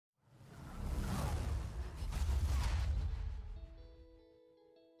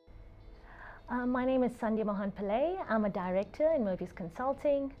My name is Sandhya Mohan-Pillai. I'm a director in Mobius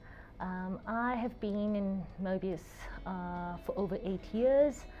Consulting. I have been in Mobius for over 8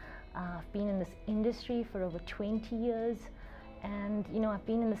 years. I've been in this industry for over 20 years. And I've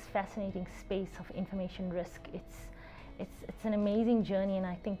been in this fascinating space of information risk. It's an amazing journey, and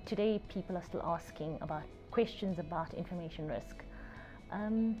I think today people are still asking about questions about information risk.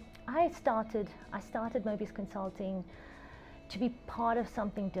 I started Mobius Consulting to be part of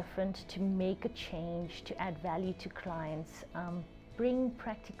something different, to make a change, to add value to clients, bring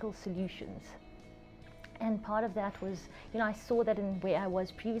practical solutions. And part of that was, I saw that in where I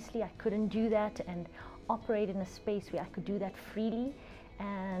was previously, I couldn't do that and operate in a space where I could do that freely.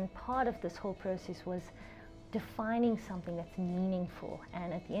 And part of this whole process was defining something that's meaningful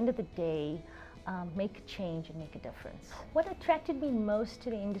and at the end of the day, make a change and make a difference. What attracted me most to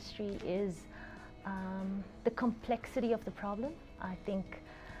the industry is the complexity of the problem. I think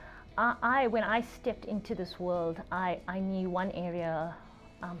when I stepped into this world, I knew one area.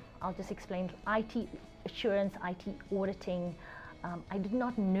 I'll just explain: IT assurance, IT auditing. I did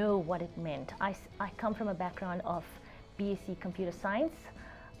not know what it meant. I come from a background of BSc Computer Science,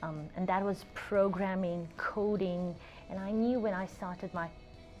 and that was programming, coding, and I knew when I started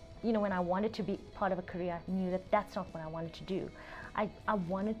when I wanted to be part of a career, I knew that that's not what I wanted to do. I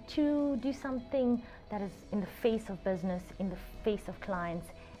wanted to do something that is in the face of business, in the face of clients,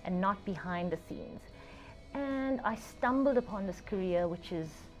 and not behind the scenes. And I stumbled upon this career, which is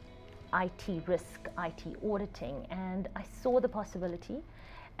IT risk, IT auditing, and I saw the possibility.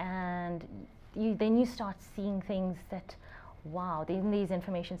 And then you start seeing things that, wow, there's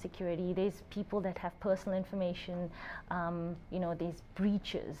information security, there's people that have personal information, there's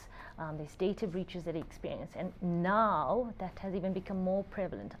breaches, there's data breaches that they experience, and now that has even become more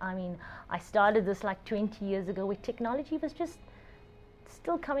prevalent. I mean, I started this like 20 years ago where technology was just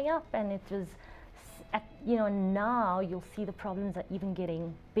still coming up, and it was, now you'll see the problems are even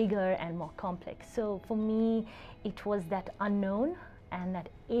getting bigger and more complex. So for me, it was that unknown and that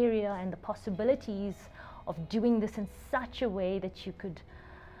area and the possibilities of doing this in such a way that you could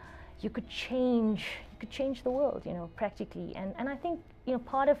change the world, practically. And I think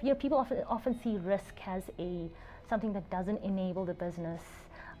part of people often see risk as something that doesn't enable the business.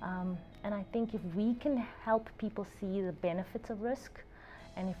 And I think if we can help people see the benefits of risk,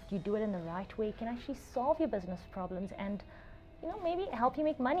 and if you do it in the right way, it can actually solve your business problems and maybe help you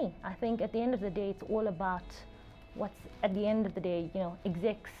make money. I think at the end of the day, it's all about what's at the end of the day.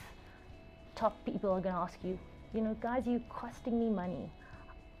 Execs, top people are going to ask you, guys, you're costing me money,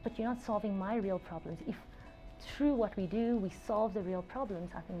 but you're not solving my real problems. If through what we do, we solve the real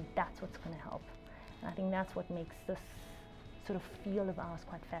problems, I think that's what's going to help. And I think that's what makes this sort of field of ours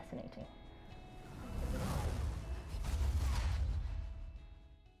quite fascinating.